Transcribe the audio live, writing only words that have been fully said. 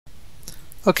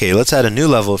Okay, let's add a new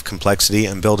level of complexity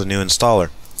and build a new installer.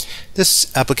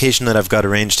 This application that I've got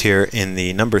arranged here in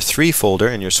the number 3 folder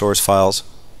in your source files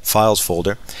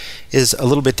folder is a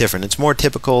little bit different. It's more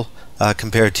typical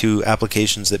compared to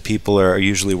applications that people are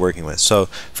usually working with. So,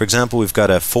 for example, we've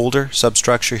got a folder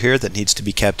substructure here that needs to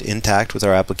be kept intact with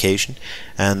our application,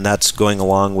 and that's going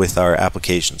along with our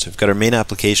application. So we've got our main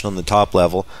application on the top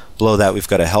level. Below that we've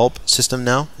got a help system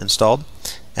now installed,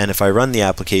 and if I run the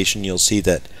application, you'll see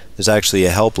that there's actually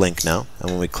a help link now,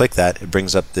 and when we click that, it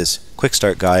brings up this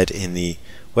Quickstart guide in the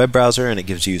web browser, and it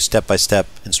gives you step-by-step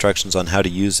instructions on how to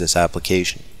use this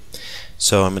application.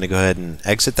 So I'm going to go ahead and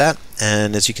exit that,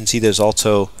 and as you can see, there's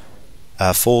also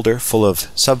a folder full of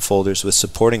subfolders with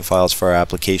supporting files for our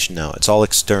application now. It's all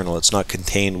external, it's not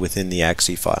contained within the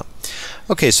 .exe file.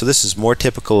 Okay, so this is more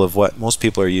typical of what most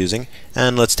people are using,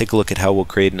 and let's take a look at how we'll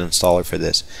create an installer for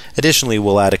this. Additionally,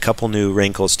 we'll add a couple new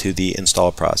wrinkles to the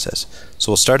install process.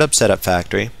 So we'll start up Setup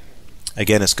Factory.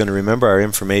 Again, it's going to remember our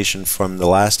information from the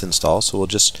last install, so we'll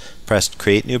just press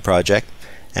Create New Project,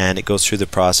 and it goes through the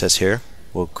process here.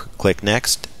 We'll click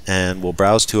Next, and we'll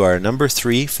browse to our number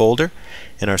 3 folder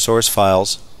in our source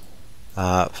files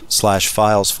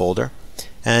 /files folder.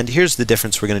 And here's the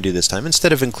difference we're going to do this time.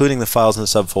 Instead of including the files in the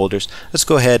subfolders, let's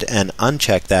go ahead and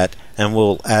uncheck that, and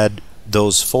we'll add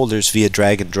those folders via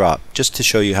drag and drop, just to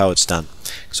show you how it's done.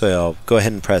 So I'll go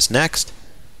ahead and press Next.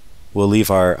 We'll leave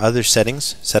our other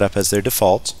settings set up as their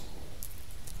defaults,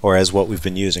 or as what we've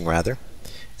been using rather,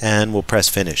 and we'll press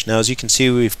Finish. Now as you can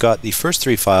see, we've got the first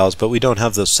 3 files, but we don't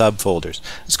have those subfolders.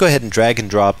 Let's go ahead and drag and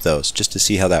drop those just to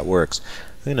see how that works.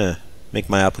 I'm going to make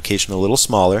my application a little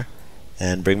smaller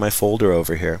and bring my folder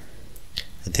over here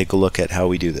and take a look at how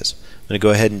we do this. I'm going to go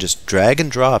ahead and just drag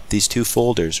and drop these 2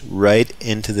 folders right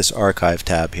into this Archive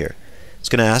tab here. It's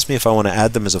going to ask me if I want to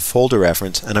add them as a folder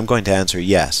reference, and I'm going to answer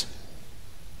yes.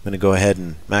 I'm going to go ahead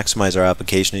and maximize our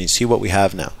application, and you see what we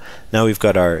have now. Now we've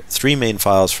got our 3 main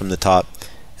files from the top,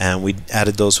 and we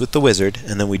added those with the wizard,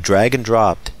 and then we drag and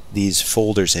dropped these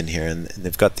folders in here, and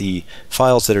they've got the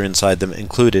files that are inside them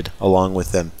included along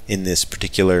with them in this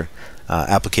particular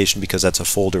application, because that's a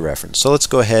folder reference. So let's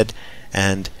go ahead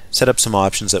and set up some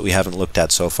options that we haven't looked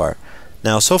at so far.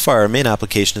 Now so far our main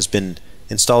application has been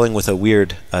installing with a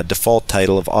weird default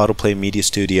title of Autoplay Media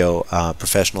Studio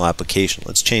Professional Application.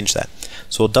 Let's change that.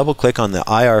 So we'll double click on the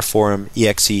IR Forum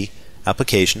EXE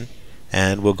application,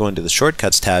 and we'll go into the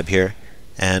Shortcuts tab here,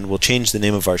 and we'll change the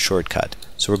name of our shortcut.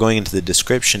 So we're going into the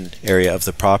description area of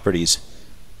the Properties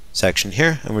section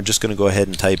here, and we're just going to go ahead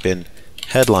and type in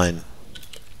Headline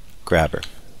Grabber.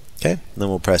 Okay, and then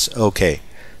we'll press OK.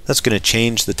 That's going to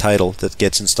change the title that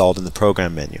gets installed in the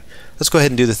program menu. Let's go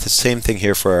ahead and do the same thing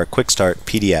here for our Quickstart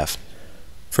PDF.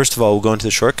 First of all, we'll go into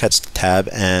the Shortcuts tab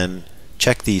and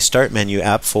check the Start Menu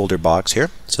App Folder box here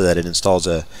so that it installs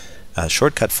a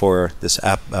shortcut for this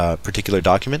app particular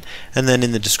document, and then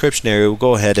in the description area we'll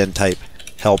go ahead and type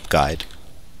Help Guide.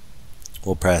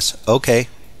 We'll press OK,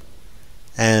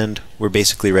 and we're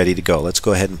basically ready to go. Let's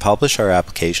go ahead and publish our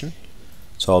application.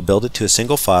 So I'll build it to a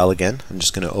single file again. I'm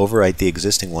just going to overwrite the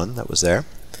existing one that was there,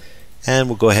 and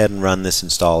we'll go ahead and run this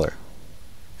installer.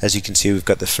 As you can see, we've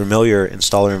got the familiar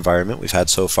installer environment we've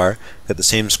had so far. We've got the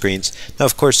same screens. Now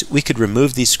of course we could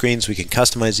remove these screens, we can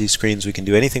customize these screens, we can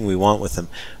do anything we want with them.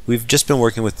 We've just been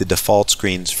working with the default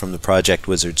screens from the project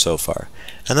wizard so far,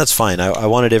 and that's fine. I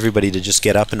wanted everybody to just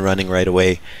get up and running right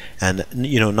away, and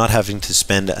not having to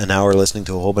spend an hour listening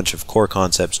to a whole bunch of core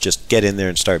concepts. Just get in there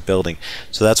and start building.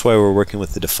 So that's why we're working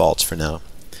with the defaults for now.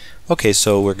 Okay,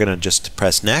 so we're going to just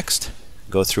press Next,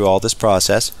 go through all this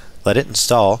process, let it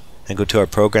install, and go to our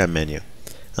program menu.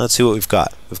 Now let's see what we've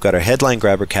got. We've got our Headline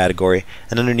Grabber category,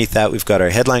 and underneath that we've got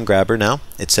our Headline Grabber now.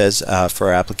 It says for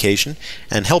our application,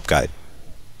 and Help Guide.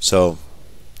 So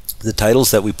the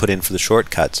titles that we put in for the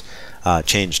shortcuts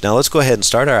changed. Now let's go ahead and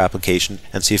start our application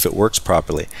and see if it works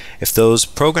properly. If those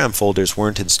program folders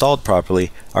weren't installed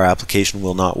properly, our application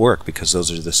will not work because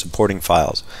those are the supporting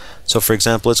files. So for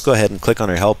example, let's go ahead and click on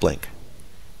our help link.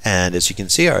 And as you can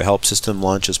see, our help system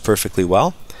launches perfectly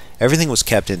well. Everything was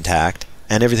kept intact,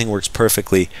 and everything works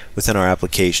perfectly within our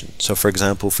application. So for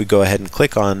example, if we go ahead and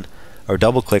click on, or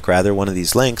double click rather, one of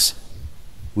these links,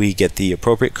 we get the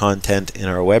appropriate content in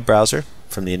our web browser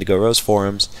from the Indigo Rose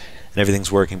forums, and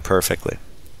everything's working perfectly.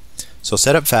 So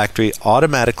Setup Factory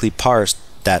automatically parsed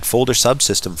that folder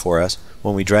subsystem for us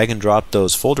when we drag and drop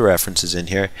those folder references in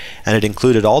here, and it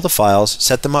included all the files,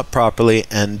 set them up properly,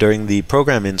 and during the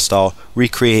program install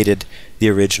recreated the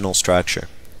original structure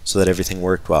so that everything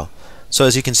worked well. So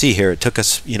as you can see here, it took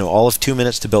us all of 2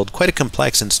 minutes to build quite a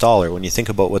complex installer when you think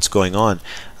about what's going on.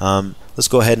 Let's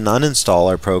go ahead and uninstall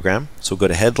our program. So go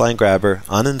to Headline Grabber,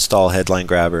 uninstall Headline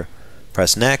Grabber,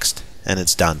 press next, and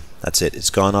it's done. That's it. It's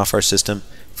gone off our system.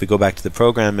 If we go back to the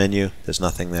program menu, there's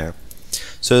nothing there.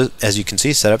 So as you can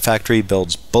see, Setup Factory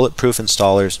builds bulletproof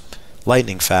installers,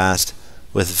 lightning fast,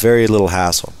 with very little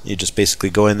hassle. You just basically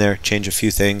go in there, change a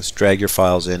few things, drag your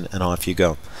files in, and off you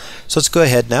go. So let's go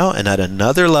ahead now and add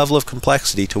another level of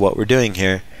complexity to what we're doing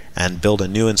here and build a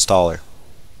new installer.